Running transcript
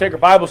Take our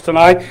Bibles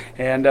tonight,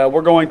 and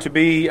we're going to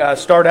be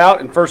start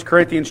out in 1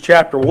 Corinthians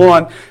chapter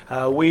 1.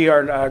 I'm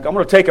going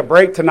to take a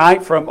break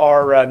tonight from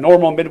our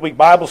normal midweek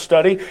Bible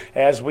study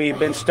as we've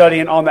been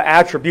studying on the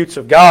attributes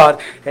of God.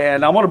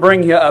 And I want to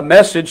bring you a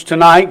message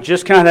tonight,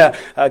 just kind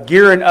of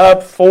gearing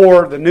up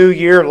for the new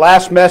year,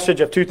 last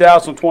message of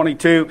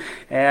 2022.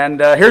 And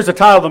here's the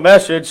title of the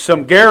message,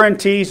 Some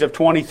Guarantees of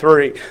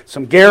 23.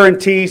 Some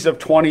Guarantees of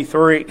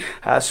 23.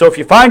 So if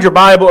you find your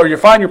Bible, or you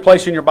find your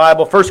place in your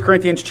Bible, 1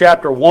 Corinthians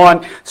chapter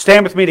 1,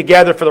 stand with me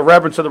together for the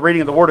reverence of the reading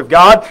of the Word of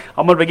God.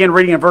 I'm going to begin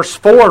reading in verse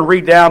 4 and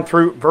read down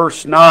through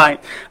verse 9.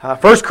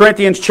 1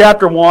 Corinthians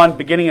chapter 1,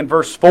 beginning in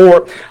verse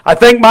 4. I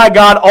thank my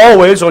God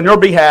always on your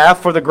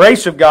behalf for the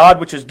grace of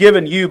God which is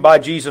given you by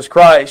Jesus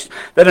Christ,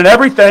 that in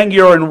everything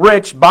you are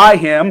enriched by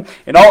Him,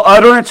 in all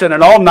utterance and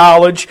in all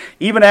knowledge,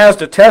 even as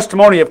the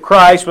testimony of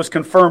Christ was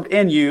confirmed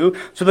in you,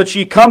 so that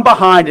ye come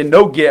behind in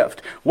no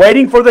gift,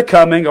 waiting for the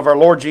coming of our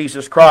Lord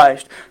Jesus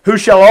Christ, who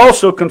shall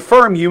also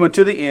confirm you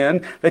unto the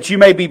end, that you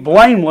may be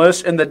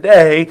blameless in the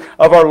day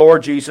of our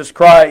Lord Jesus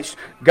Christ.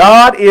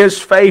 God is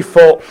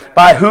faithful,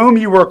 by whom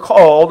you were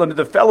called unto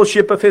the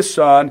fellowship of His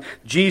Son,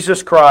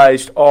 Jesus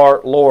Christ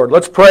our Lord.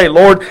 Let's pray.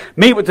 Lord,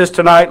 meet with us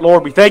tonight,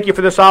 Lord. We thank you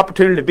for this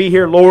opportunity to be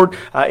here, Lord,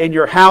 in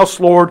your house,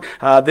 Lord.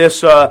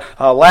 This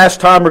last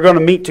time we're going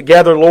to meet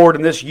together, Lord,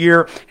 in this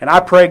year. And I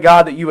pray,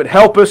 God, that you would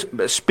help us,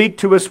 speak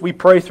to us, we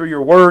pray, through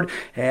your word.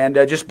 And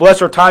just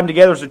bless our time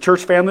together as a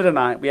church family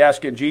tonight. We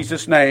ask in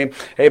Jesus' name.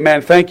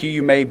 Amen. Thank you.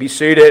 You may be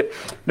seated.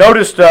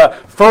 Notice the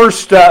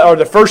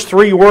first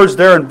three words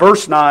there in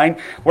verse 9,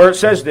 where it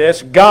says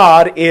this,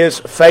 God is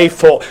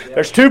faithful.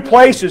 There's two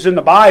places in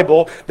the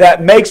Bible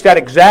that makes that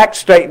exact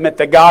statement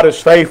that God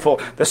is faithful.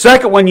 The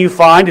second one you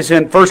find is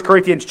in 1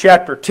 Corinthians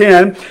chapter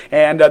 10,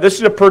 and this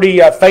is a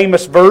pretty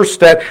famous verse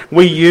that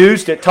we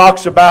used. It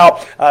talks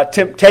about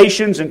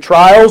temptations and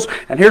trials,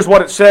 and here's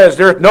what it says,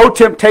 there hath no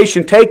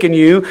temptation taken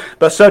you,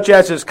 but such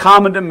as is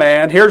common to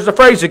man. Here's the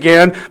phrase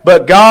again,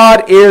 but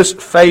God is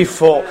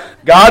faithful.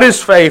 God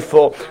is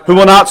faithful, who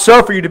will not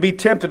suffer you to be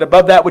tempted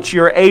above that which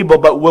you are able,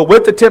 but will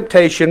with the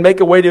temptation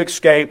make a way to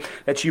escape,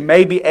 that you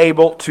may be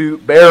able to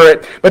bear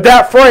it. But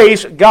that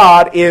phrase,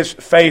 God is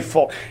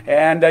faithful.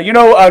 And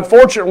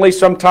unfortunately,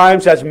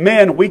 sometimes as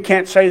men, we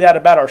can't say that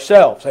about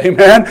ourselves.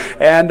 Amen?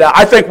 And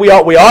I think we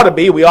ought to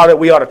be. We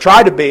ought to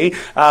try to be.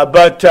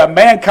 But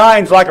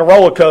mankind's like a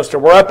roller coaster.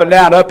 We're up and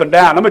down, up and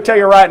down. I'm going to tell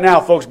you right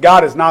now, folks,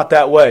 God is not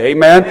that way.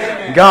 Amen?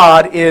 Amen.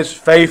 God is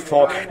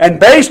faithful. And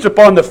based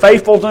upon the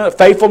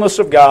faithfulness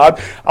of God,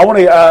 I want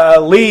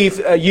to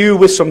leave you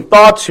with some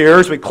thoughts here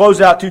as we close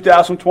out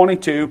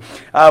 2022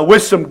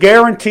 with some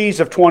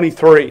guarantees of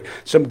 23.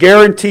 Some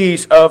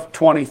guarantees of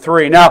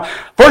 23. Now,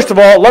 first of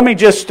all, let me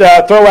just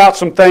throw out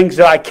some things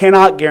that I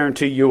cannot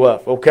guarantee you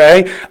of,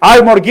 okay?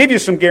 I'm going to give you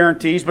some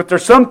guarantees, but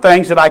there's some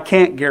things that I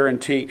can't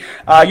guarantee.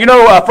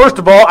 First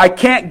of all, I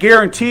can't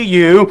guarantee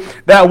you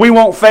that we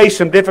won't face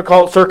some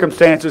difficult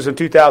circumstances in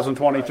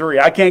 2023.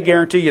 I can't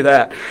guarantee you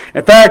that.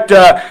 In fact,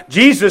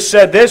 Jesus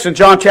said this in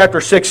John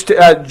chapter 16,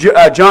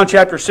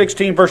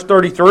 verse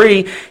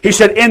 33. He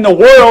said, in the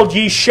world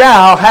ye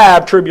shall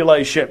have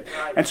tribulation.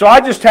 And so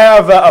I just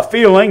have a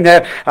feeling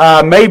that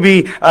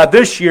maybe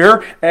this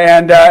year,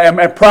 and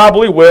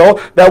probably will,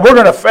 that we're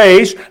going to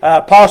face,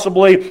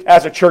 possibly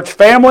as a church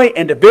family,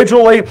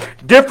 individually,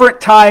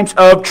 different times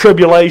of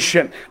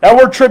tribulation. That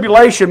word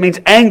tribulation means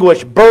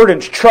anguish,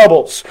 burdens,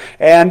 troubles.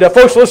 And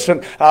folks,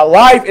 listen,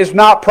 life is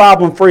not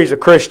problem-free as a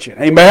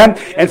Christian. Amen?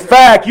 In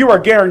fact, you are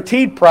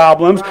guaranteed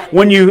problems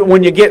when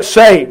you get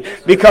saved.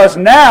 Because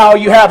now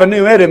you have a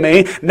new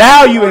enemy.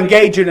 Now you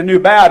engage in a new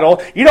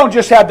battle. You don't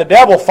just have the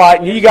devil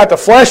fighting you. You got the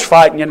flesh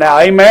fighting you now.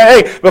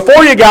 Amen? Hey,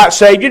 before you got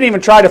saved, you didn't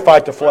even try to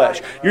fight the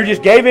flesh. You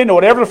just gave in to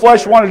whatever the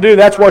flesh wanted to do.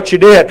 That's what you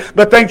did.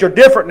 But things are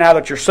different now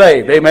that you're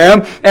saved.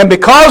 Amen? And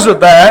because of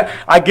that,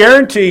 I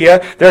guarantee you,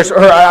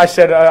 I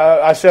said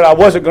I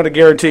wasn't going to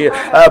guarantee you,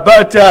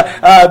 but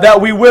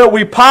that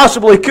we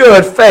possibly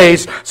could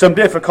face some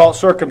difficult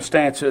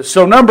circumstances.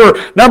 So number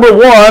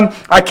one,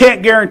 I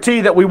can't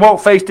guarantee that we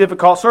won't face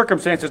difficult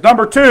circumstances.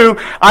 Number two,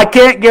 I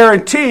can't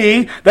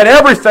guarantee that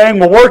everything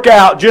will work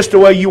out just the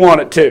way you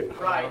want it to.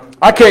 Right.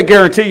 I can't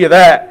guarantee you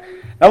that.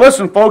 Now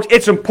listen, folks,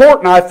 it's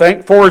important, I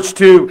think, for us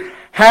to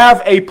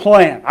have a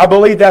plan. I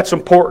believe that's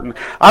important.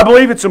 I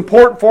believe it's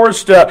important for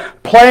us to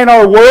plan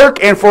our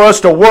work and for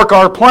us to work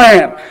our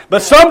plan.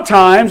 But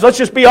sometimes, let's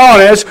just be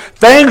honest,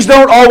 things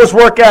don't always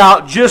work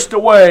out just the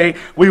way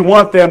we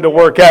want them to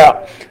work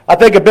out. I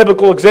think a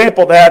biblical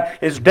example of that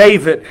is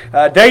David.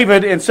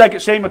 David in 2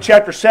 Samuel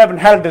chapter 7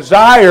 had a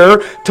desire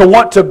to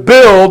want to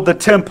build the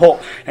temple.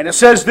 And it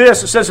says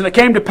this, it says, and it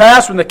came to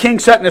pass when the king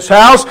sat in his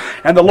house,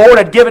 and the Lord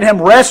had given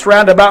him rest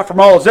round about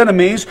from all his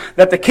enemies,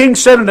 that the king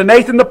said unto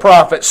Nathan the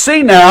prophet,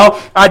 see now,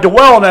 I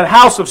dwell in a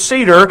house of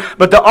cedar,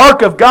 but the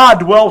ark of God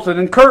dwells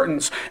in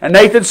curtains. And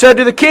Nathan said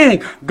to the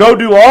king, go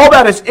do all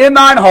that is in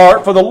thine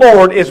heart, for the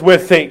Lord is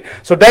with thee.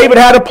 So David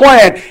had a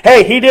plan.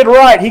 Hey, he did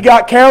right. He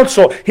got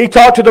counsel. He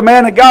talked to the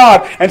man of God.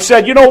 God and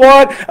said, you know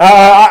what,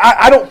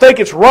 I don't think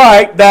it's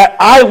right that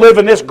I live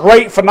in this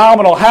great,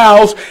 phenomenal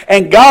house,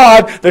 and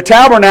God, the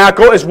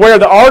tabernacle, is where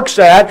the ark's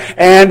at,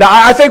 and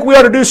I think we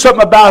ought to do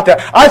something about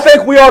that. I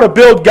think we ought to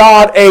build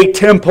God a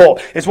temple,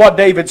 is what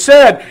David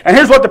said. And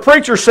here's what the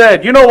preacher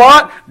said, you know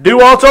what, do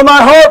what's on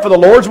thy heart, for the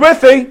Lord's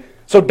with thee.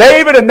 So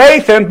David and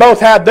Nathan both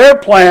had their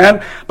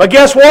plan, but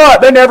guess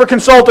what? They never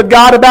consulted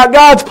God about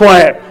God's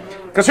plan.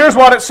 Because here's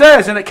what it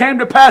says, and it came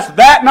to pass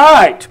that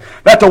night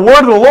that the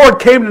word of the Lord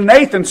came to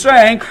Nathan,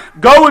 saying,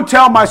 go and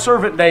tell my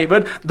servant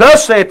David,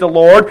 thus saith the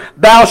Lord,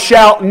 thou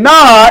shalt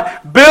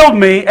not build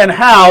me an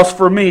house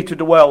for me to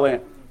dwell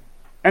in.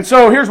 And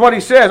so here's what he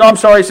says.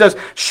 He says,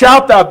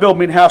 shalt thou build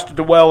me a house to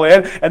dwell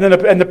in? And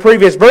then in the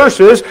previous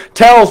verses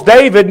tells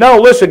David, no,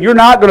 listen, you're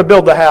not going to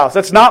build the house.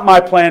 That's not my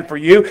plan for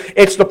you.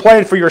 It's the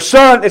plan for your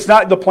son. It's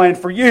not the plan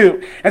for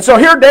you. And so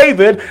here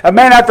David, a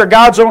man after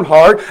God's own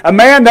heart, a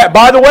man that,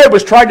 by the way,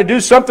 was trying to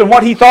do something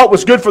what he thought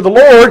was good for the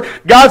Lord,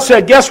 God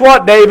said, guess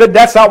what, David?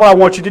 That's not what I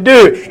want you to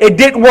do. It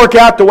didn't work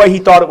out the way he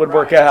thought it would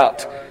work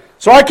out.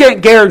 So I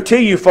can't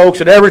guarantee you, folks,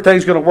 that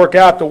everything's going to work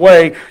out the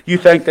way you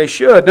think they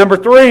should. Number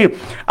 3,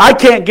 I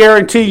can't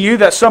guarantee you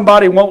that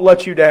somebody won't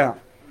let you down.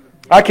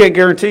 I can't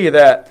guarantee you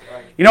that.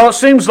 You know, it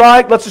seems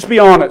like, let's just be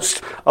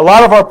honest, a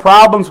lot of our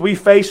problems we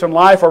face in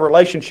life are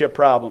relationship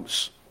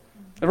problems.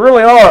 They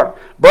really are.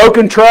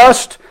 Broken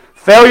trust,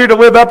 failure to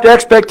live up to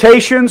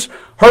expectations,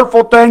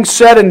 hurtful things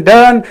said and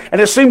done, and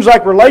it seems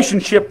like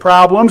relationship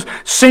problems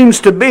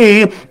seems to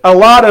be a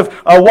lot of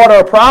what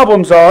our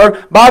problems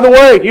are. By the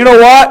way, you know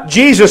what?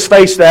 Jesus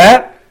faced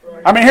that.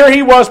 I mean, here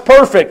he was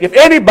perfect. If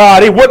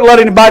anybody wouldn't let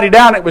anybody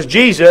down, it was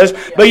Jesus.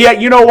 But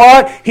yet, you know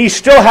what? He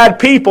still had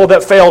people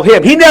that failed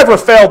him. He never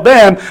failed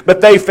them,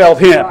 but they failed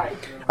him.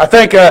 I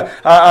think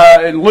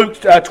in Luke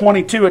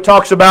 22, it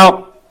talks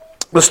about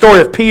the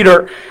story of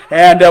Peter,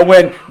 and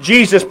when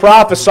Jesus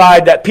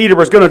prophesied that Peter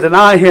was going to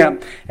deny him.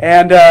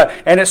 And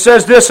it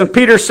says this, and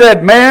Peter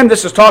said, man,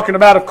 this is talking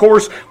about, of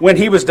course, when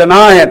he was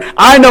denying,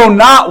 I know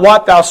not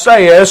what thou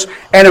sayest.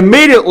 And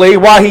immediately,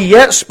 while he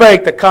yet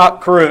spake, the cock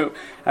crew.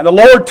 And the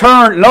Lord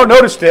turned,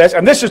 notice this,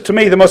 and this is to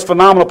me the most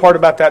phenomenal part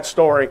about that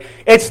story.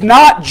 It's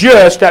not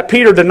just that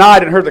Peter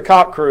denied and heard the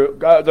cock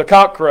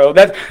crow.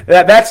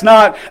 That's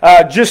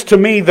not just to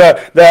me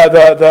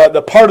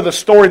the part of the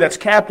story that's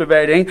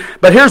captivating.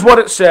 But here's what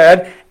it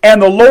said,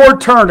 and the Lord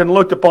turned and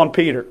looked upon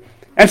Peter.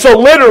 And so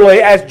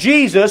literally, as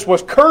Jesus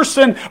was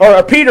cursing,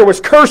 or Peter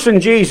was cursing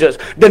Jesus,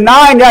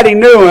 denying that he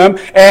knew him,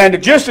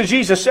 and just as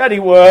Jesus said he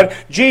would,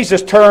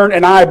 Jesus turned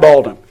and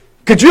eyeballed him.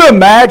 Could you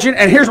imagine?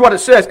 And here's what it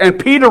says. And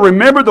Peter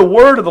remembered the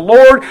word of the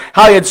Lord,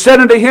 how he had said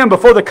unto him,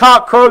 before the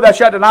cock crowed, thou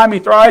shalt deny me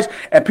thrice.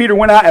 And Peter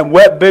went out and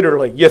wept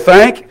bitterly. You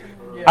think?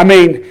 I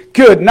mean,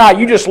 good night.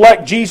 You just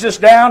let Jesus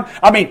down?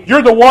 I mean,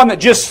 you're the one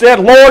that just said,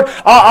 Lord,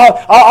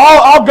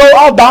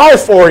 I'll die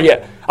for you.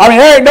 I mean,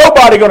 there ain't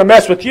nobody going to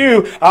mess with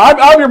you.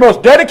 I'm your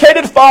most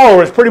dedicated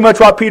follower, is pretty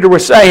much what Peter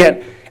was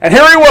saying. And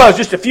here he was,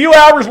 just a few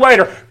hours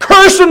later,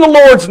 cursing the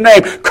Lord's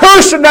name,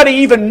 cursing that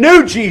he even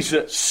knew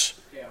Jesus.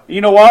 You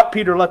know what?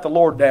 Peter let the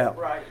Lord down.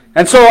 Right.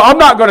 And so I'm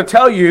not going to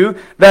tell you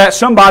that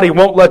somebody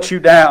won't let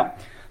you down.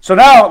 So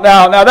now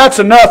that's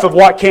enough of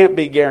what can't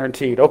be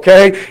guaranteed,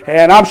 okay?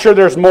 And I'm sure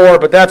there's more,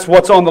 but that's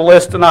what's on the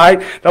list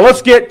tonight. Now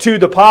let's get to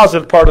the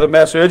positive part of the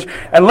message,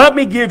 and let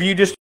me give you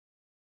just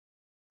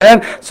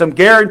some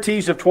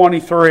guarantees of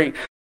 23.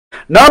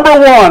 Number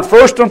 1,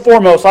 first and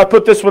foremost, I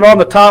put this one on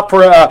the top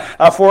for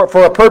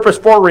a purpose,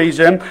 for a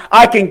reason.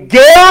 I can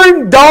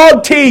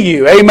guarantee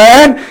you,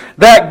 amen,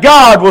 that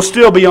God will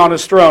still be on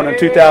His throne in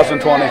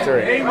 2023.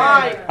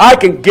 Amen. I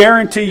can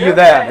guarantee you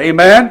that,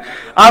 amen.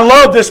 I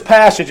love this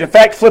passage. In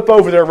fact, flip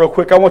over there real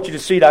quick. I want you to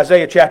see it,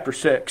 Isaiah chapter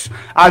 6.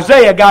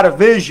 Isaiah got a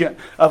vision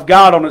of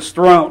God on His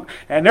throne.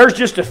 And there's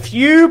just a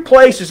few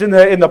places in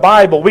the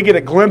Bible we get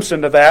a glimpse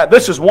into that.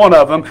 This is one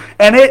of them.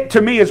 And it,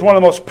 to me, is one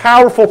of the most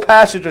powerful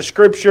passages of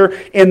Scripture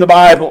in the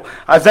Bible.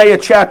 Isaiah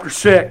chapter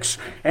 6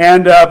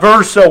 and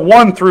verse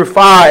 1 through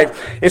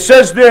 5. It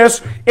says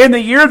this, in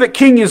the year that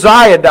King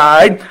Uzziah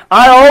died,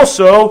 I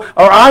saw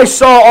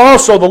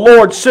also the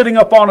Lord sitting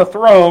upon a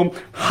throne,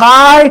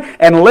 high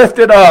and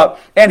lifted up,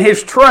 and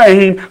His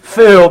train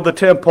filled the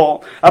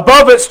temple.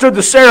 Above it stood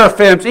the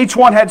seraphims. Each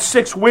one had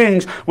 6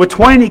 wings. With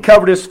 20 he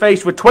covered his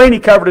face. With 20 he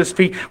covered his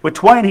feet. With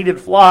 20 he did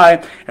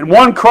fly. And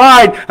one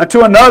cried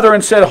unto another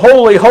and said,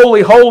 Holy,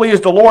 holy, holy is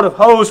the Lord of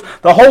hosts.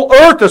 The whole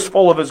earth is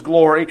full of His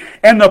glory.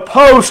 And the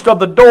post of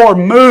the door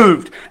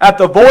moved at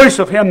the voice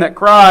of him that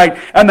cried,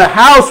 and the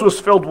house was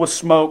filled with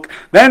smoke.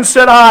 Then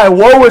said I,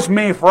 Woe is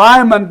me, for I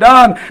am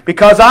undone,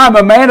 because I am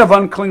a man of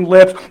unclean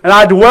lips, and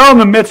I dwell in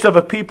the midst of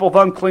a people of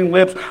unclean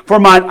lips. For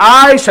mine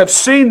eyes have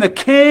seen the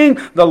King,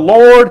 the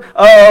Lord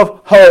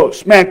of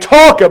hosts. Man,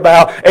 talk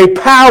about a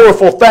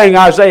powerful thing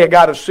Isaiah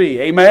got to see.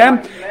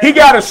 Amen? He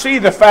got to see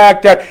the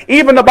fact that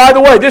even, by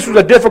the way, this was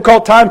a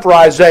difficult time for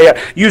Isaiah.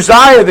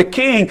 Uzziah the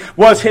king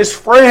was his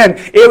friend.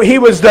 He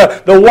was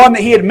the one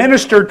that he had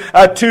ministered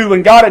to,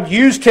 and God had used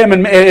used him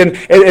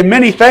in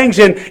many things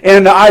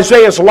in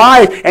Isaiah's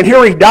life, and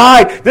here he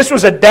died. This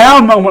was a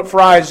down moment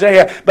for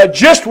Isaiah, but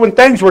just when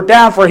things were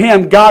down for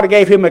him, God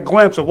gave him a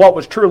glimpse of what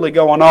was truly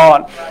going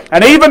on.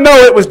 And even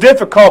though it was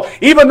difficult,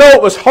 even though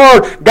it was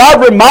hard,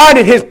 God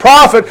reminded his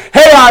prophet,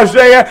 hey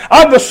Isaiah,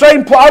 I'm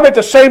at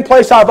the same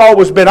place I've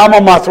always been. I'm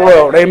on my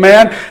throne.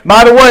 Amen.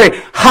 By the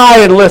way, high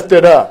and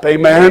lifted up.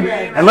 Amen.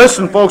 And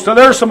listen, folks, now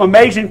there's some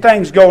amazing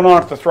things going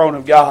on at the throne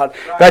of God.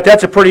 In fact,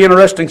 that's a pretty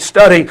interesting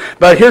study.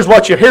 But here's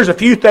a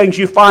few things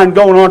you find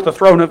going on at the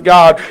throne of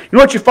God. You know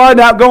what you find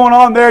out going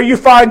on there? You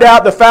find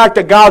out the fact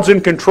that God's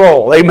in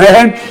control.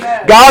 Amen.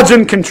 God's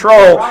in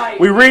control.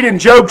 We read in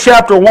Job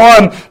chapter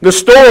 1 the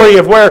story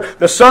of where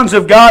the sons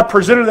of God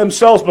presented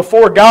themselves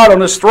before God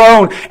on his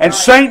throne, and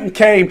Satan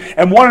came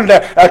and wanted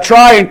to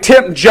try and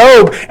tempt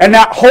Job. And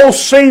that whole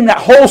scene, that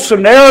whole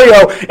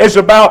scenario is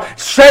about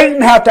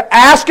Satan have to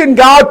asking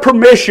God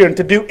permission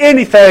to do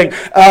anything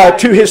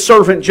to his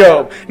servant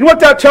Job. You know what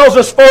that tells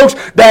us, folks?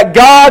 That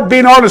God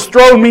being on his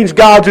throne means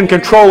God's in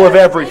control of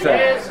everything.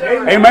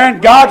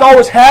 Amen. God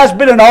always has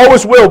been and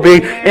always will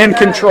be in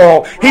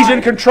control. He's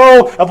in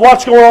control of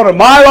what's going on in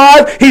my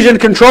life. He's in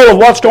control of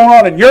what's going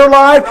on in your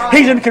life.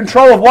 He's in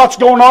control of what's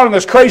going on in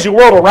this crazy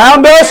world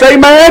around us.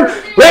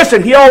 Amen.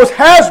 Listen, he always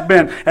has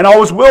been and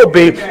always will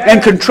be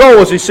in control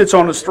as he sits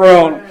on his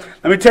throne.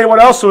 Let me tell you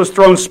what else his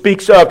throne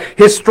speaks of.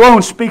 His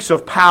throne speaks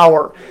of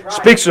power.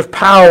 Speaks of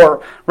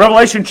power.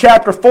 Revelation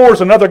chapter 4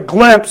 is another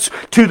glimpse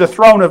to the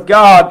throne of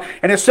God.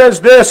 And it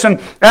says this,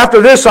 and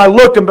after this I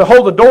looked, and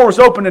behold, the door was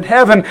opened in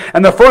heaven,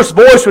 and the first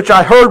voice which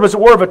I heard was the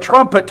word of a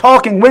trumpet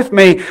talking with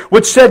me,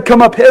 which said,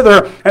 Come up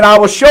hither, and I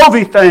will show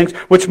thee things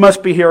which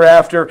must be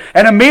hereafter.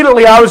 And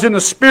immediately I was in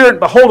the Spirit, and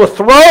behold, a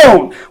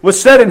throne was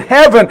set in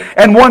heaven,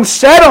 and one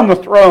sat on the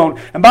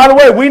throne. And by the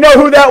way, we know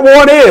who that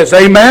one is.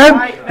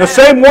 Amen? The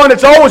same one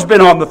that's always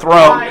been on the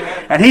throne.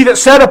 And he that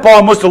sat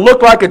upon was to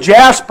look like a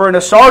jasper and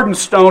a sardine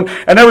stone,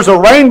 and there was a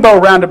rainbow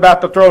round about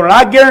the throne. And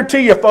I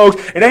guarantee you,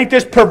 folks, it ain't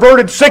this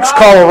perverted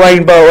six-color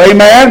rainbow.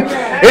 Amen?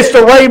 It's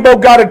the rainbow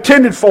God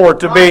intended for it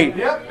to be.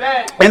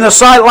 In the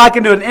sight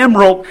likened to an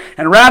emerald,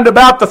 and round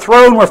about the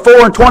throne were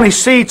 24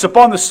 seats.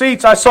 Upon the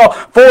seats I saw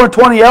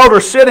 24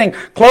 elders sitting,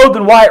 clothed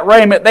in white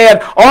raiment. They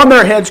had on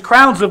their heads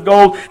crowns of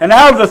gold, and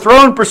out of the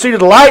throne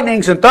proceeded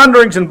lightnings and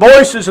thunderings and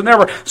voices, and there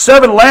were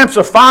 7 lamps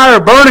of fire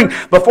burning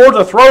before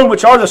the throne,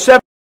 which are the 7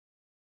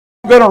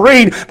 I'm going to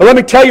read. But let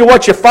me tell you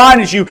what you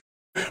find as you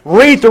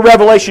read through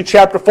Revelation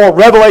chapter 4,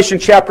 Revelation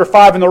chapter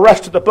 5, and the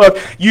rest of the book.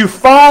 You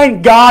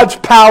find God's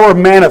power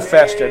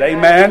manifested.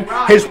 Amen?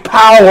 His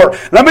power.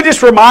 Let me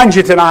just remind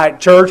you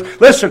tonight, church.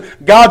 Listen,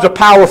 God's a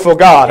powerful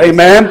God.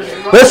 Amen?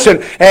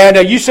 Listen,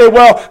 and you say,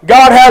 well,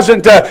 God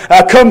hasn't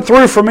come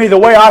through for me the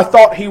way I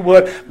thought He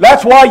would.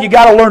 That's why you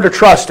got to learn to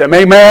trust Him.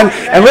 Amen?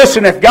 And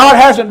listen, if God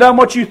hasn't done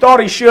what you thought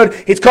He should,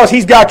 it's because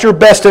He's got your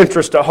best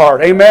interest at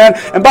heart. Amen?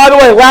 And by the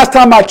way, last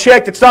time I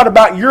checked, it's not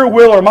about your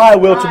will or my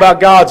will. It's about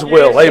God's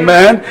will.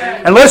 Amen?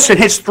 And listen,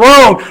 His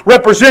throne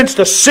represents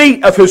the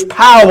seat of His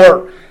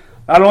power.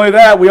 Not only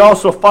that, we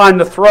also find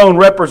the throne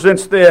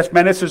represents this.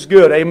 Man, this is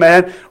good.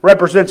 Amen.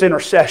 Represents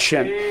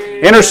intercession.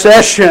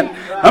 Intercession.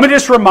 Let me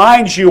just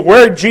remind you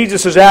where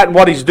Jesus is at and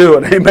what He's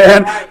doing.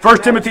 Amen.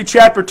 1 Timothy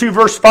chapter 2,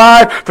 verse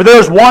 5. For there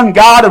is one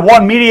God and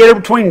one mediator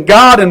between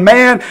God and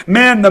man,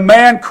 the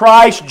man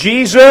Christ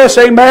Jesus.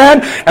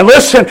 Amen. And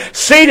listen,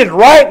 seated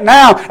right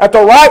now at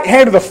the right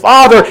hand of the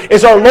Father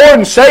is our Lord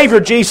and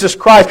Savior Jesus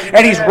Christ.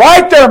 And He's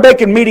right there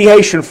making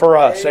mediation for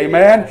us.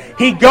 Amen.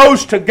 He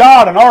goes to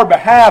God on our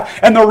behalf.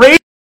 And the reason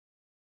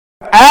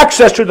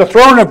access to the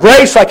throne of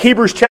grace, like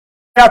Hebrews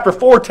chapter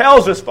 4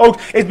 tells us,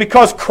 folks, is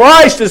because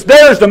Christ is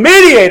there as the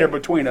mediator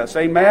between us.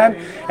 Amen?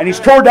 And He's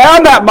torn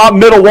down that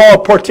middle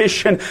wall of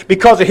partition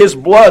because of His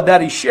blood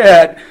that He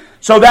shed.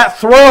 So that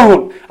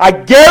throne, I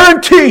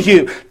guarantee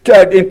you,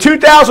 in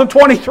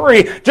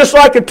 2023, just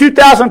like in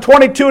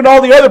 2022 and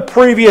all the other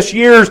previous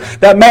years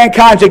that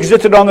mankind's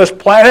existed on this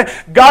planet,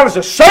 God is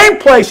the same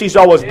place He's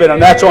always been,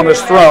 and that's on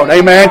His throne.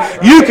 Amen?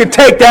 You can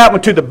take that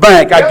one to the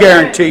bank. I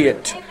guarantee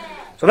it.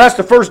 So that's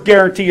the first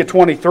guarantee of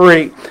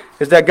 23,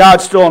 is that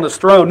God's still on His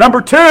throne.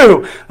 Number 2,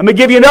 let me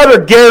give you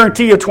another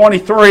guarantee of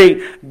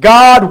 23.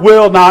 God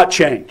will not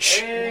change.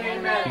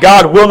 Amen.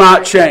 God will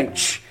not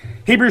change.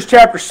 Hebrews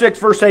chapter 6,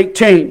 verse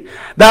 18.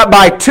 That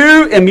by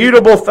 2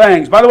 immutable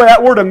things. By the way,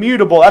 that word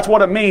immutable, that's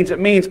what it means. It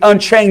means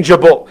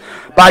unchangeable.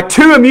 By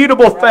 2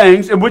 immutable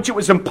things in which it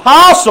was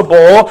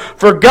impossible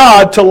for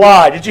God to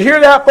lie. Did you hear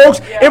that, folks?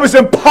 It was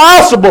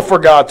impossible for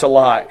God to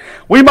lie.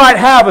 We might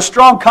have a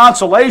strong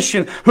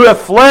consolation who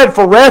have fled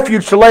for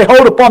refuge to lay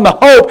hold upon the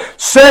hope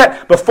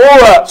set before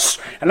us.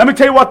 And let me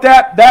tell you what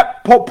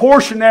that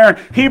portion there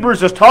in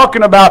Hebrews is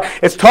talking about.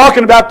 It's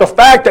talking about the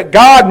fact that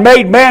God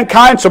made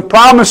mankind some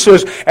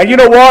promises. And you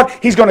know what?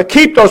 He's going to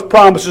keep those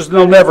promises and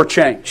they'll never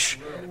change.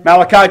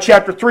 Malachi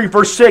chapter 3,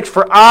 verse 6,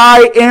 "For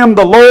I am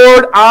the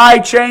Lord, I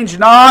change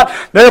not.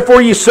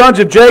 Therefore ye sons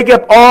of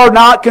Jacob are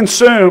not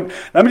consumed."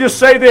 Let me just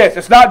say this.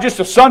 It's not just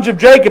the sons of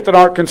Jacob that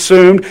aren't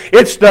consumed.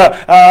 It's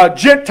the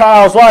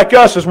Gentiles like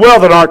us as well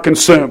that aren't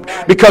consumed.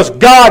 Because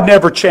God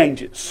never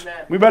changes.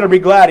 We better be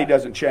glad He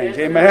doesn't change.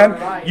 Amen?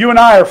 You and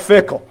I are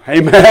fickle.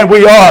 Amen?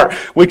 We are.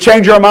 We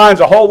change our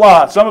minds a whole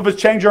lot. Some of us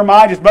change our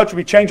minds as much as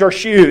we change our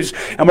shoes.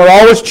 And we're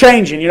always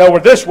changing. You know, we're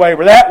this way,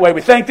 we're that way.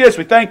 We think this,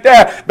 we think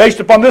that. Based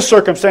upon this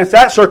circumstance,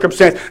 that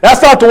circumstance.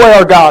 That's not the way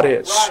our God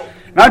is.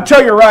 And I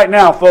tell you right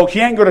now, folks, He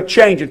ain't going to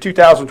change in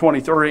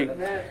 2023.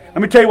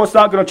 Let me tell you what's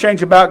not going to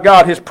change about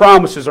God. His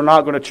promises are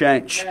not going to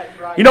change.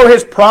 You know,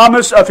 His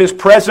promise of His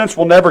presence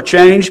will never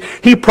change.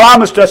 He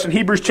promised us in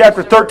Hebrews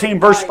chapter 13,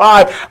 verse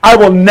 5, "I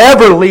will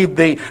never leave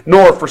thee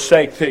nor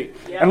forsake thee."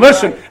 And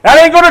listen,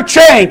 that ain't going to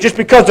change just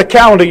because the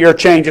calendar year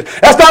changes.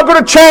 That's not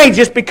going to change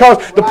just because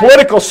the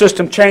political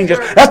system changes.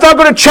 That's not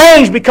going to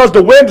change because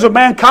the whims of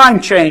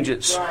mankind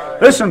changes.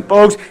 Listen,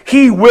 folks,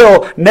 He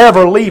will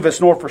never leave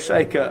us nor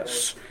forsake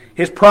us.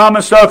 His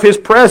promise of His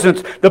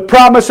presence, the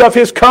promise of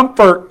His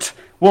comfort,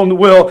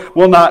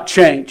 will not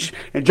change.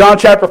 In John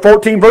chapter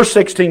 14, verse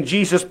 16,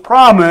 Jesus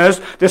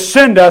promised to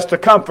send us the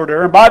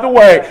Comforter. And by the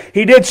way,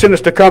 He did send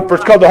us the Comforter.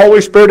 It's called the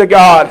Holy Spirit of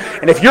God.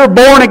 And if you're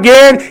born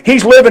again,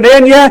 He's living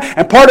in you.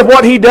 And part of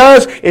what He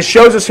does is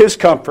shows us His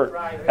comfort.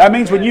 That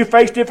means when you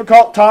face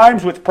difficult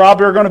times, which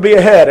probably are going to be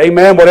ahead,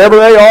 amen, whatever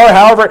they are,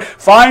 however it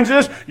finds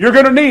us, you're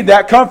going to need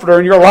that Comforter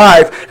in your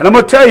life. And I'm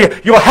going to tell you,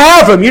 you'll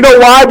have Him. You know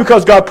why?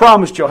 Because God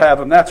promised you'll have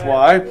Him. That's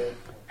why.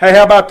 Hey,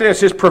 how about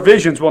this? His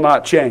provisions will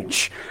not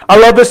change. I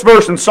love this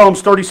verse in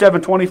Psalms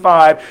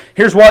 37:25.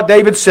 Here's what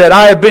David said.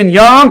 "I have been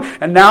young,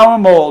 and now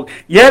am old.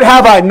 Yet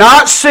have I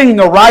not seen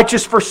the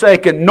righteous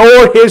forsaken,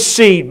 nor his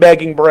seed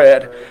begging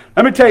bread."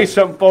 Let me tell you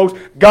something, folks.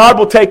 God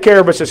will take care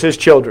of us as His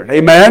children.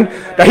 Amen?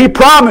 Now, He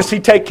promised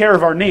He'd take care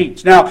of our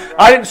needs. Now,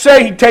 I didn't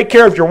say He'd take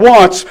care of your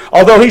wants,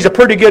 although He's a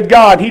pretty good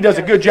God. He does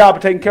a good job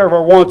of taking care of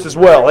our wants as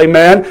well.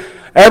 Amen?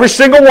 Every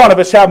single one of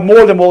us have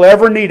more than we'll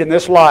ever need in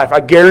this life. I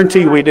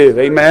guarantee we do.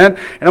 Amen?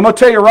 And I'm going to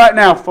tell you right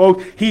now,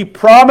 folks, He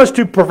promised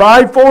to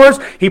provide for us.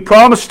 He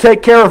promised to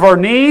take care of our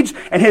needs.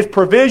 And His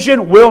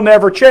provision will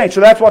never change.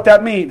 So that's what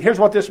that means. Here's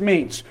what this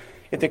means.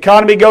 If the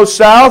economy goes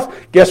south,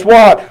 guess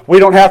what? We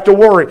don't have to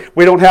worry.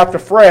 We don't have to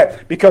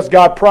fret because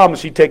God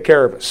promised He'd take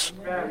care of us.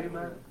 Amen.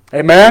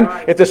 Amen?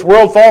 If this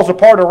world falls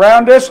apart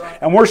around us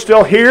and we're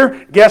still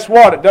here, guess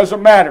what? It doesn't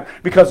matter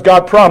because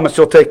God promised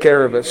He'll take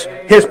care of us.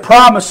 His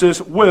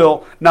promises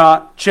will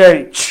not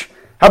change.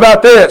 How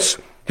about this?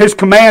 His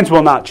commands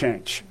will not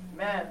change.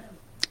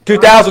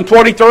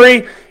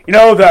 2023, you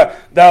know,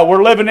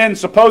 we're living in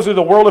supposedly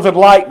the world of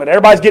enlightenment.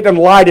 Everybody's getting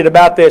enlightened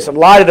about this,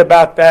 enlightened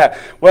about that.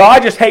 Well, I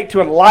just hate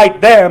to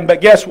enlighten them,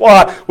 but guess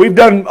what? We've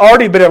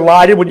already been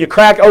enlightened when you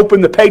crack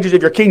open the pages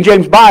of your King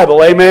James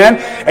Bible, amen?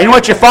 And you know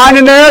what you find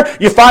in there?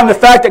 You find the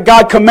fact that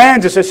God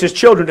commands us as His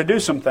children to do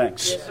some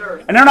things. Yes,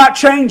 and they're not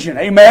changing,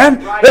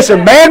 amen? Right.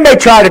 Listen, man may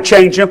try to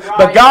change them,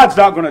 but God's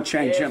not going to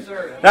change them.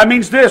 That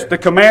means this, the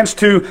commands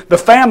to the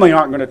family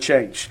aren't going to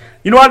change.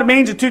 You know what it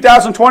means in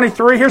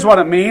 2023? Here's what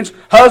it means.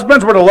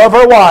 Husbands were to love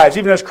our wives,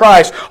 even as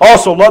Christ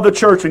also loved the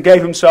church and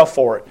gave Himself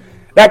for it.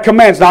 That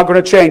command's not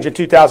going to change in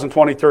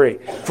 2023.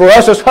 For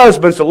us as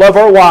husbands to love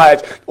our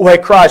wives the way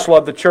Christ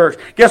loved the church.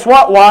 Guess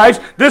what, wives?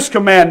 This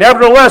command,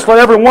 nevertheless, let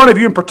every one of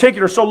you in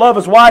particular so love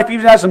his wife,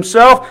 even as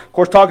himself. Of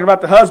course, talking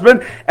about the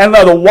husband. And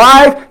let the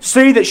wife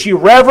see that she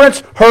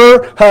reverence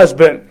her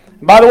husband.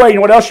 By the way, you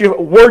know what else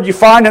word you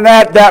find in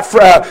that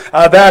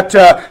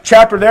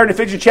chapter there in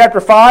Ephesians chapter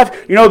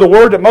 5? You know the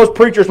word that most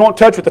preachers won't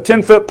touch with a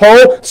 10-foot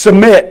pole?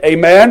 Submit.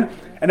 Amen?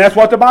 And that's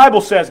what the Bible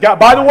says. God,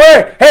 by the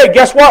way, hey,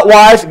 guess what,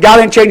 wives? God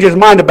ain't changed His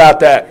mind about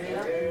that.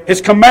 His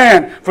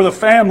command for the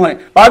family.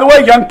 By the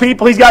way, young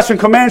people, He's got some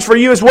commands for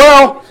you as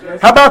well.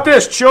 How about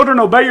this? Children,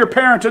 obey your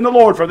parents in the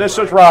Lord, for this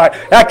is right.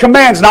 That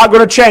command's not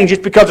going to change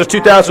just because it's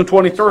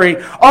 2023.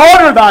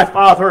 Honor thy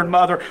father and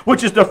mother,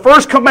 which is the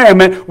first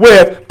commandment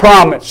with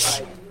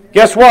promise.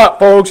 Guess what,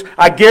 folks?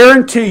 I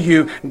guarantee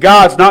you,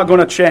 God's not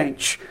going to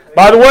change.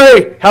 By the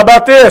way, how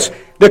about this?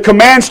 The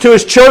commands to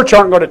His church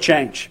aren't going to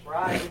change.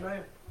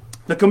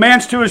 The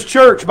commands to His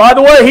church. By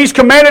the way, He's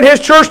commanded His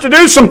church to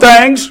do some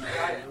things.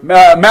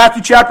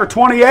 Matthew chapter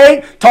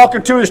 28,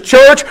 talking to His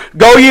church,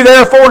 "Go ye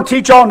therefore and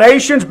teach all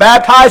nations,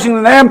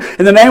 baptizing them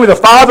in the name of the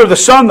Father, the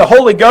Son, the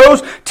Holy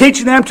Ghost,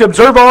 teaching them to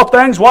observe all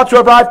things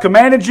whatsoever I've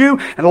commanded you,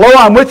 and lo,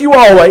 I'm with you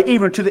always,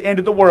 even to the end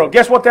of the world."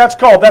 Guess what that's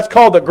called? That's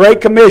called the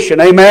Great Commission,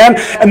 amen?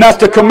 And that's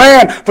the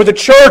command for the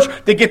church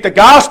to get the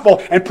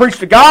gospel and preach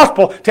the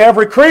gospel to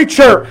every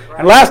creature.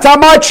 And last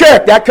time I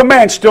checked, that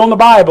command's still in the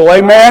Bible,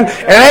 amen?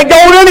 And it ain't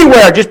going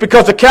anywhere just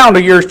because the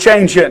calendar year is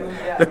changing.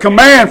 The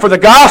command for the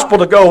gospel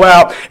to go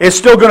out is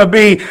still going to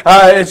be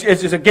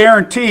is a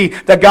guarantee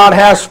that God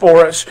has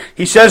for us.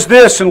 He says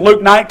this in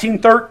Luke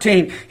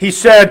 19:13. He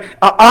said,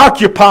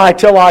 "Occupy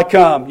till I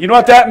come." You know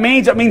what that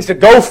means? It means to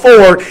go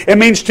forward. It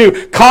means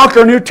to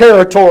conquer new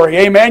territory.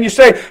 Amen. You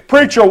say,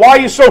 "Preacher, why are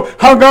you so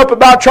hung up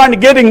about trying to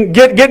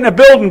getting a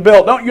building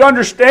built? Don't you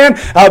understand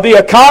the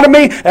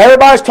economy?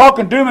 Everybody's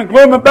talking doom and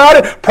gloom about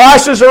it.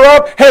 Prices are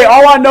up. Hey,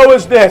 all I know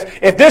is this: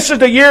 if this is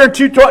the year in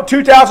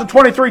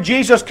 2023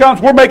 Jesus comes,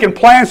 we're making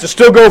plans to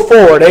still go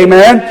forward.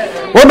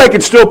 Amen. We're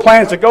making still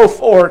plans to go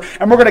forward,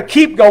 and we're going to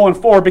keep going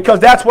forward because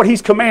that's what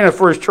He's commanded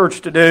for His church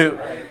to do.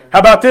 How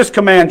about this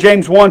command?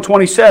 James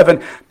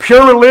 1:27.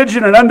 Pure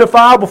religion and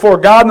undefiled before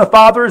God and the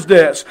Father is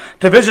this: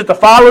 to visit the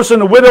fatherless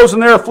and the widows in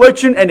their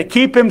affliction, and to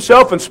keep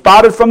himself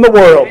unspotted from the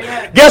world.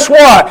 Amen. Guess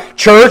what,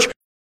 church?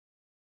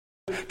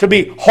 To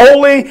be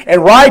holy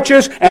and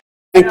righteous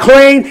and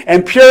clean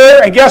and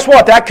pure. And guess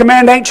what? That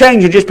command ain't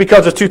changing just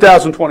because it's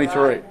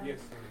 2023.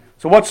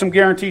 So what's some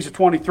guarantees of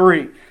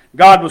 23?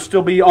 God will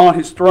still be on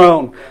His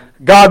throne.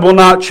 God will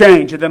not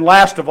change. And then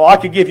last of all, I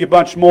could give you a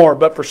bunch more,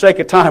 but for sake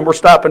of time, we're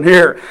stopping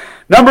here.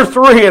 Number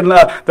 3, and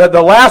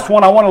the last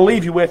one I want to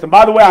leave you with. And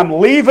by the way, I'm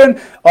leaving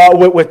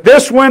with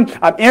this one.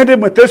 I'm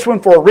ending with this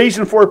one for a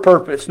reason, for a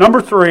purpose. Number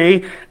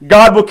 3,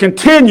 God will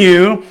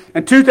continue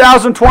in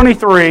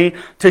 2023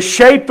 to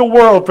shape the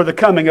world for the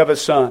coming of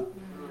His Son.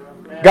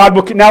 God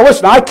will. Now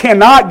listen, I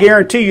cannot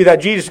guarantee you that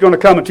Jesus is going to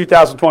come in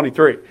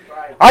 2023.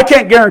 I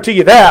can't guarantee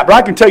you that, but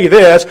I can tell you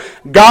this: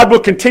 God will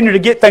continue to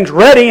get things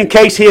ready in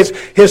case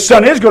His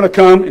Son is going to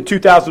come in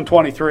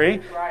 2023.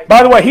 Right.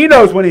 By the way, He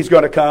knows when He's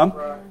going to come.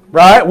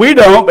 Right? We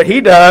don't, but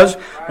He does.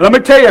 Right. Let me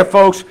tell you,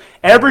 folks,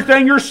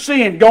 everything you're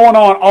seeing going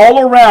on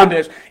all around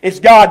us is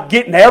God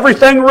getting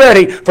everything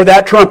ready for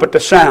that trumpet to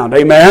sound.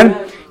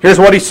 Amen? Here's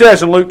what He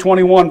says in Luke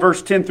 21,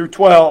 verse 10 through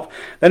 12.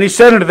 Then He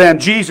said unto them,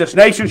 Jesus,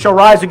 nation shall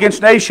rise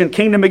against nation,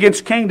 kingdom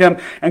against kingdom,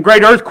 and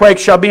great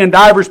earthquakes shall be in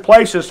divers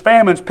places,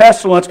 famines,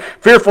 pestilence,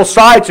 fearful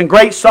sights, and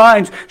great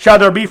signs shall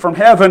there be from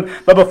heaven.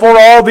 But before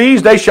all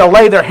these they shall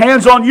lay their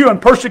hands on you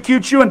and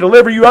persecute you and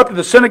deliver you up to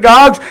the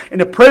synagogues and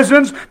to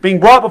prisons, being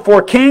brought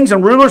before kings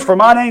and rulers for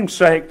my name's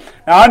sake.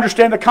 Now I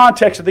understand the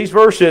context of these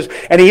verses,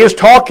 and He is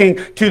talking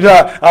to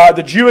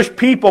the Jewish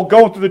people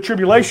going through the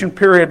tribulation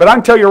period. But I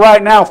can tell you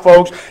right now,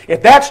 folks,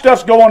 if that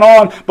stuff's going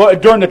on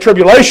during the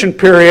tribulation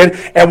period,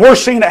 and we're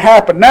seeing it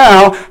happen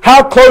now,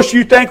 how close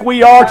you think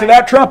we are to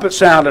that trumpet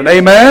sounding?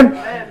 Amen?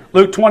 Amen.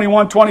 Luke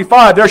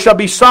 21:25. There shall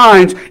be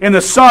signs in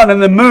the sun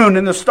and the moon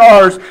and the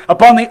stars,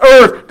 upon the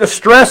earth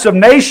distress of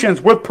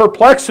nations with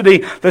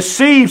perplexity, the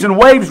seas and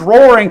waves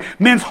roaring,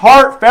 men's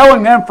heart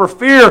failing them for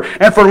fear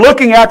and for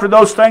looking after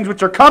those things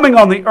which are coming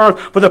on the earth,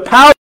 for the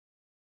power of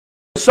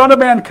the Son of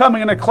Man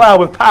coming in a cloud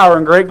with power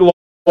and great glory.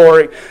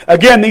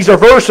 Again, these are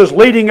verses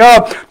leading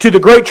up to the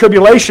Great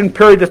Tribulation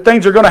period. The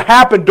things are going to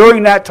happen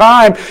during that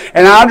time,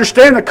 and I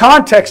understand the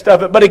context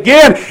of it. But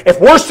again,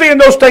 if we're seeing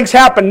those things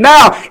happen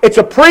now, it's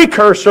a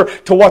precursor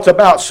to what's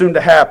about soon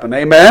to happen.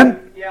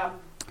 Amen? Yeah.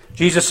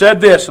 Jesus said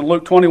this in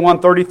Luke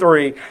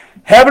 21:33.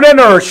 Heaven and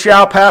earth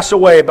shall pass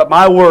away, but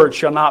my word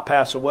shall not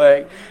pass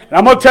away. And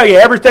I'm going to tell you,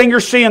 everything you're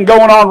seeing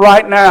going on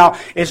right now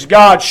is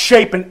God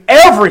shaping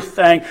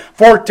everything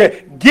for it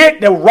to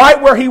get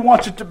right where He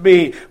wants it to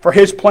be, for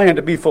His plan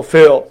to be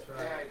fulfilled.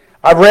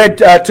 I read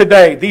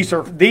today,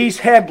 these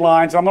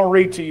headlines, I'm going to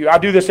read to you. I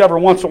do this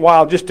every once in a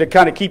while just to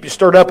kind of keep you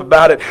stirred up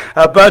about it.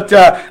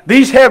 But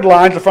these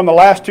headlines are from the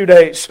last 2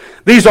 days.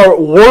 These are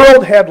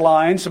world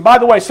headlines. And by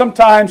the way,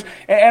 sometimes,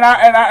 and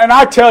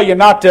I tell you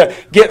not to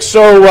get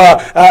so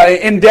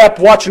in-depth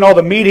watching all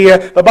the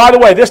media, but by the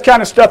way, this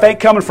kind of stuff ain't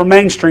coming from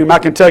mainstream, I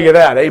can tell you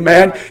that.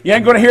 Amen? You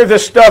ain't going to hear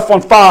this stuff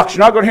on Fox.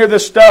 You're not going to hear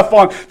this stuff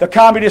on the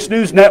Communist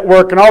News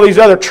Network and all these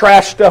other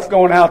trash stuff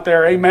going out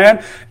there.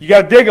 Amen? You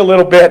got to dig a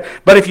little bit.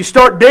 But if you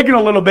start digging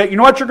a little bit, you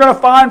know what you're going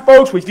to find,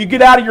 folks? If you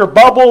get out of your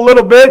bubble a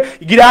little bit,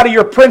 you get out of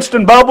your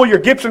Princeton bubble, your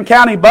Gibson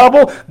County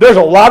bubble, there's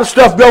a lot of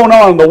stuff going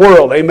on in the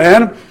world.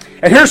 Amen?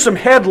 And here's some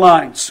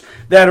headlines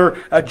that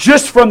are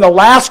just from the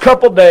last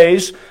couple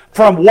days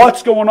from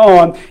what's going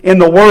on in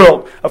the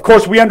world. Of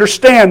course, we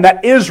understand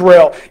that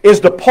Israel is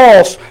the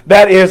pulse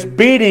that is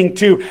beating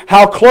to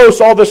how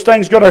close all this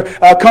thing's going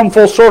to come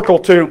full circle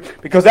to,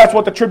 because that's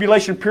what the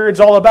tribulation period's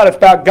all about. It's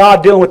about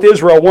God dealing with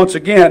Israel once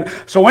again.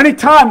 So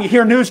anytime you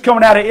hear news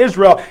coming out of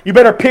Israel, you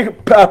better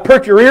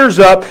perk your ears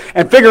up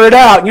and figure it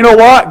out. You know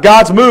what?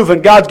 God's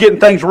moving. God's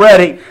getting things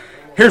ready.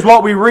 Here's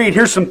what we read.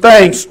 Here's some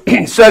things.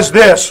 It says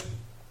this: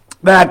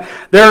 that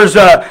there's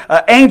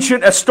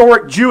ancient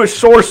historic Jewish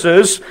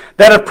sources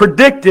that have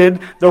predicted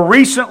the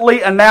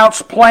recently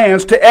announced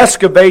plans to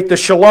excavate the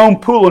Shalom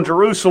Pool in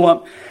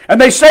Jerusalem. And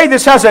they say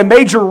this has a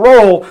major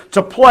role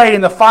to play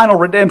in the final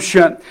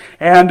redemption.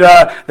 And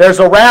there's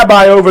a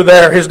rabbi over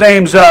there. His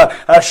name's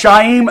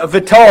Chaim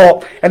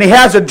Vital. And he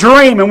has a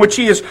dream in which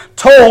he is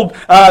told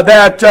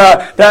that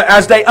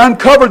as they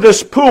uncover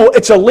this pool,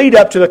 it's a lead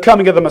up to the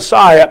coming of the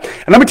Messiah.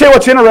 And let me tell you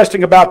what's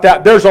interesting about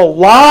that. There's a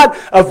lot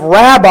of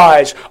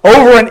rabbis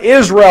over in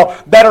Israel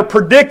that are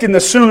predicting the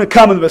soon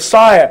coming of the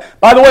Messiah.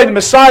 By the way, the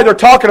Messiah they're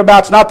talking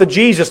about is not the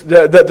Jesus,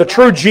 the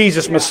true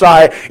Jesus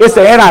Messiah. It's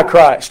the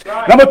Antichrist.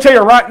 And I'm going to tell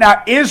you right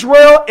now,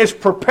 Israel is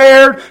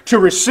prepared to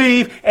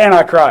receive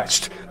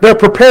Antichrist. They're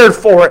prepared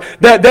for it.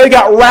 They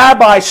got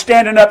rabbis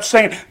standing up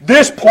saying,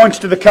 this points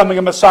to the coming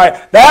of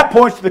Messiah. That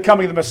points to the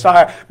coming of the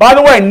Messiah. By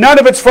the way, none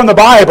of it's from the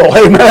Bible.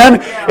 Amen?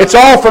 It's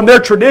all from their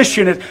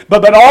tradition.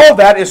 But all of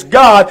that is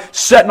God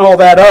setting all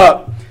that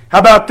up. How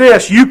about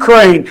this?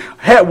 Ukraine,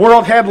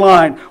 world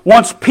headline,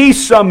 wants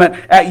peace summit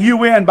at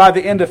UN by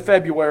the end of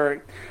February.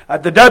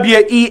 The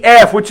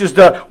WEF, which is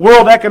the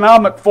World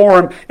Economic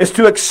Forum, is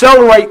to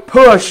accelerate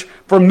push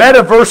for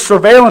metaverse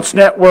surveillance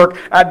network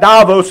at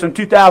Davos in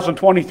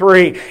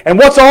 2023. And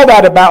what's all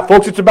that about,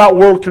 folks? It's about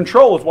world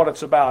control is what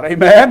it's about.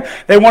 Amen?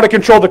 They want to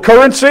control the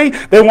currency.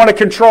 They want to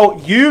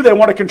control you. They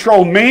want to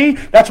control me.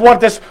 That's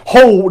what this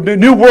whole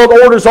new world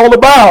order is all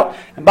about.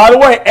 And by the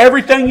way,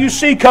 everything you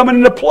see coming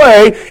into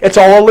play, it's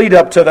all a lead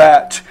up to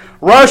that.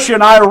 Russia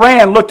and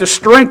Iran look to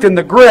strengthen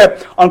the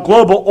grip on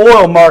global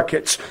oil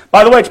markets.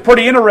 By the way, it's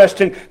pretty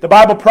interesting. The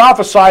Bible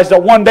prophesies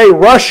that one day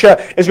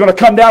Russia is going to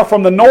come down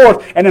from the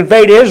north and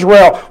invade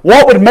Israel.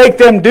 What would make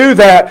them do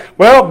that?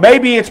 Well,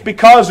 maybe it's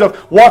because of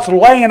what's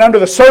laying under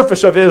the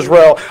surface of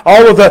Israel.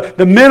 All of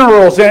the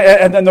minerals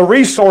and the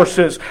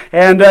resources.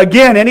 And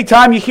again,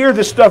 anytime you hear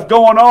this stuff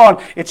going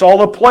on, it's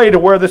all a play to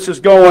where this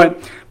is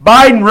going.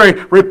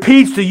 Biden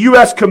repeats the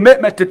U.S.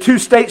 commitment to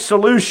two-state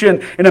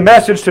solution in a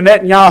message to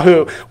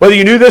Netanyahu. Whether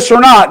you knew this or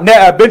not,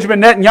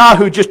 Benjamin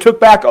Netanyahu just took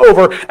back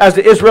over as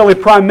the Israeli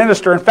prime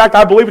minister. In fact,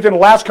 I believe within the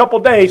last couple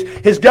of days,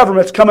 his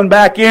government's coming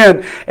back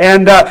in.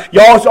 And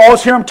you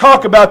always hear him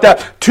talk about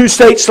that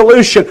two-state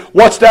solution.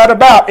 What's that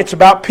about? It's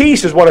about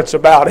peace is what it's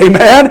about.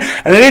 Amen?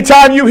 And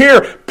anytime you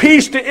hear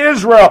peace to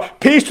Israel,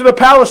 peace to the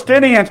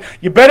Palestinians,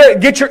 you better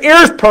get your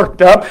ears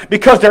perked up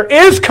because there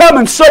is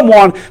coming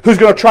someone who's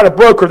going to try to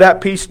broker that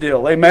peace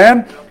deal.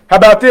 Amen? How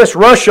about this?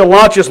 Russia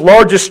launches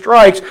largest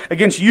strikes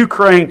against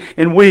Ukraine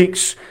in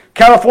weeks.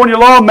 California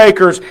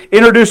lawmakers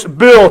introduced a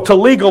bill to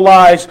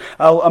legalize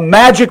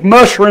magic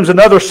mushrooms and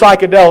other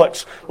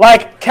psychedelics.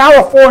 Like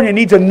California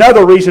needs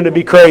another reason to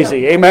be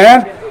crazy.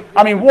 Amen?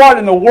 I mean, what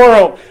in the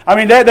world? I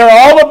mean, they're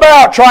all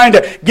about trying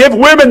to give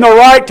women the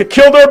right to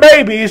kill their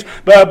babies,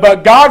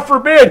 but God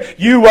forbid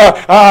you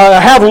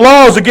have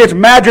laws against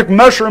magic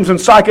mushrooms and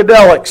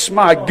psychedelics.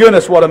 My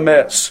goodness, what a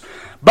mess.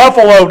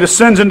 Buffalo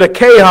descends into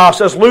chaos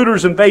as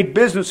looters invade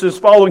businesses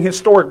following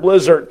historic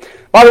blizzard.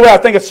 By the way, I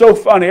think it's so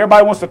funny.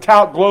 Everybody wants to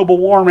tout global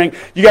warming.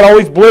 You got all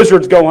these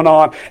blizzards going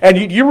on.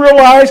 And you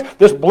realize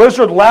this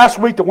blizzard last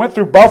week that went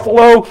through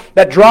Buffalo,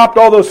 that dropped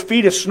all those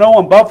feet of snow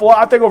in Buffalo,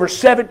 I think over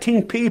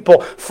 17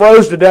 people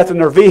froze to death in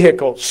their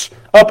vehicles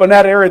up in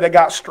that area that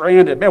got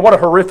stranded. Man, what a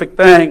horrific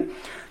thing.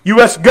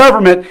 U.S.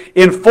 government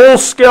in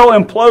full-scale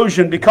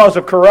implosion because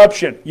of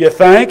corruption. You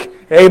think?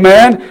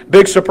 Amen?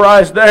 Big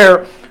surprise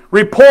there.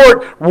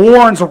 Report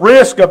warns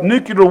risk of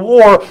nuclear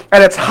war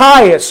at its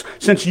highest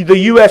since the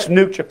U.S.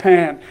 nuked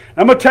Japan. And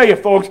I'm going to tell you,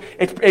 folks,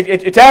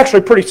 it's actually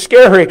pretty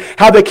scary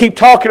how they keep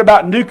talking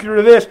about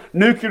nuclear this,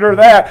 nuclear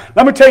that.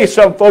 Let me tell you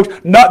something,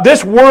 folks.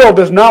 This world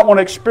does not want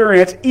to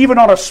experience, even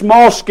on a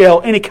small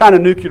scale, any kind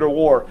of nuclear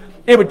war.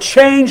 It would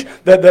change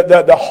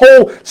the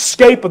whole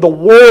scape of the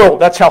world.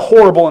 That's how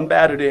horrible and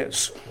bad it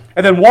is.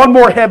 And then one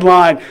more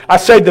headline. I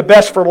saved the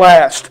best for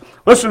last.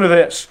 Listen to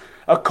this.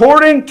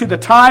 According to the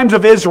Times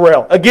of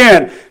Israel,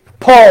 again,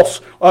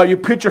 pulse, you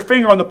put your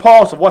finger on the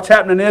pulse of what's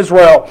happening in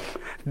Israel.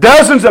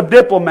 Dozens of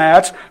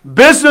diplomats,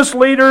 business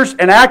leaders,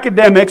 and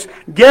academics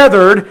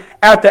gathered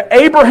at the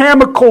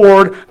Abraham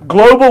Accord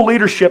Global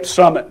Leadership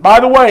Summit. By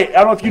the way, I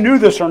don't know if you knew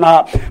this or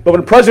not, but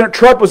when President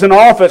Trump was in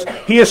office,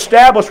 he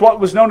established what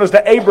was known as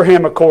the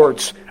Abraham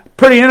Accords.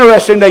 Pretty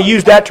interesting they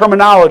use that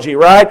terminology,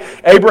 right?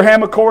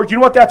 Abraham Accords. You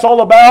know what that's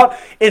all about?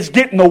 It's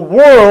getting the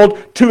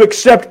world to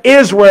accept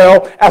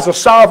Israel as a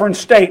sovereign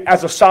state,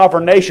 as a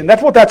sovereign nation.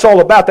 That's what that's all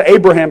about, the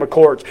Abraham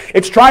Accords.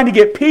 It's trying to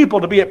get people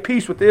to be at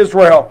peace with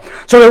Israel.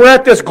 So they were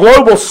at this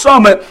global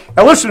summit.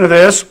 Now listen to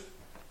this.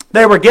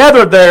 They were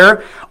gathered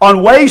there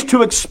on ways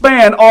to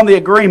expand on the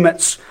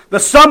agreements. The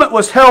summit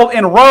was held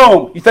in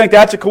Rome. You think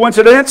that's a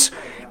coincidence?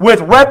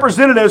 With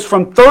representatives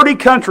from 30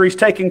 countries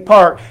taking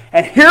part.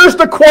 And here's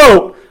the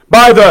quote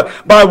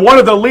by one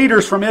of the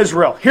leaders from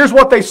Israel. Here's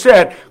what they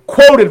said,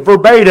 quoted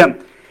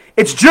verbatim.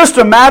 It's just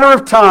a matter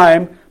of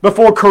time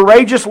before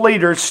courageous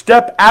leaders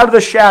step out of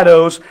the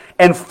shadows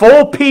and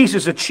full peace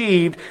is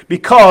achieved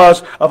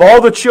because of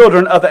all the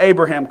children of the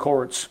Abraham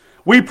Accords.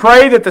 We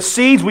pray that the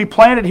seeds we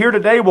planted here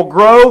today will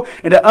grow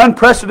into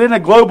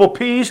unprecedented global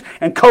peace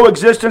and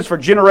coexistence for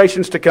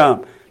generations to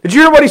come. Did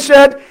you hear what he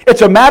said?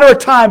 It's a matter of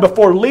time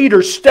before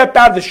leaders step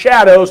out of the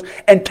shadows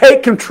and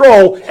take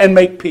control and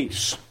make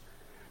peace.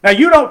 Now,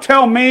 you don't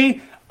tell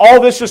me all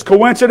this is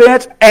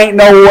coincidence? Ain't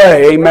no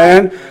way,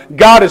 amen.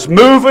 God is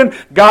moving.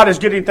 God is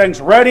getting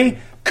things ready.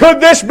 Could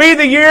this be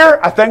the year?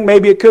 I think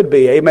maybe it could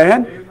be,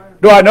 amen.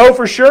 Do I know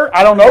for sure?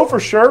 I don't know for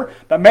sure.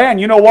 But man,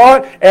 you know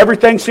what?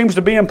 Everything seems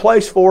to be in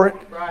place for it.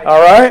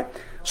 All right?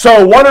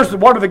 So what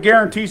are the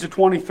guarantees of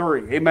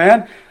 23?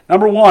 Amen?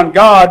 Number one,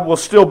 God will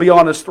still be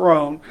on His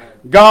throne.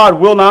 God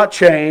will not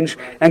change,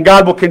 and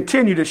God will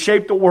continue to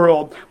shape the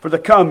world for the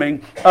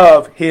coming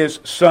of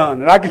His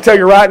Son. And I can tell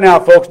you right now,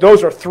 folks,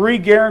 those are 3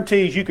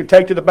 guarantees you can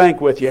take to the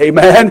bank with you.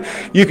 Amen?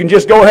 You can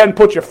just go ahead and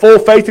put your full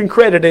faith and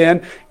credit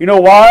in. You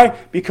know why?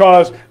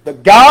 Because the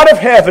God of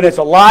heaven is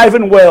alive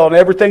and well, and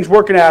everything's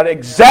working out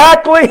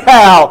exactly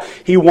how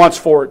He wants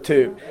for it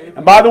to.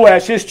 And by the way,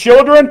 as His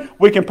children,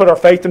 we can put our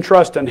faith and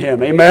trust in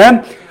Him.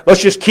 Amen?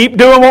 Let's just keep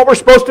doing what we're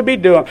supposed to be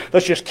doing.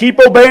 Let's just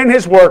keep obeying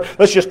His Word.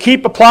 Let's just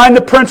keep applying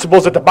the principles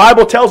that the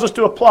Bible tells us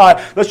to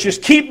apply. Let's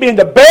just keep being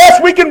the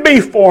best we can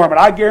be for Him. And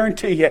I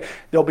guarantee you,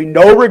 there'll be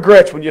no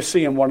regrets when you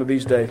see Him one of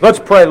these days. Let's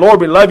pray. Lord,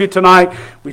 we love You tonight. We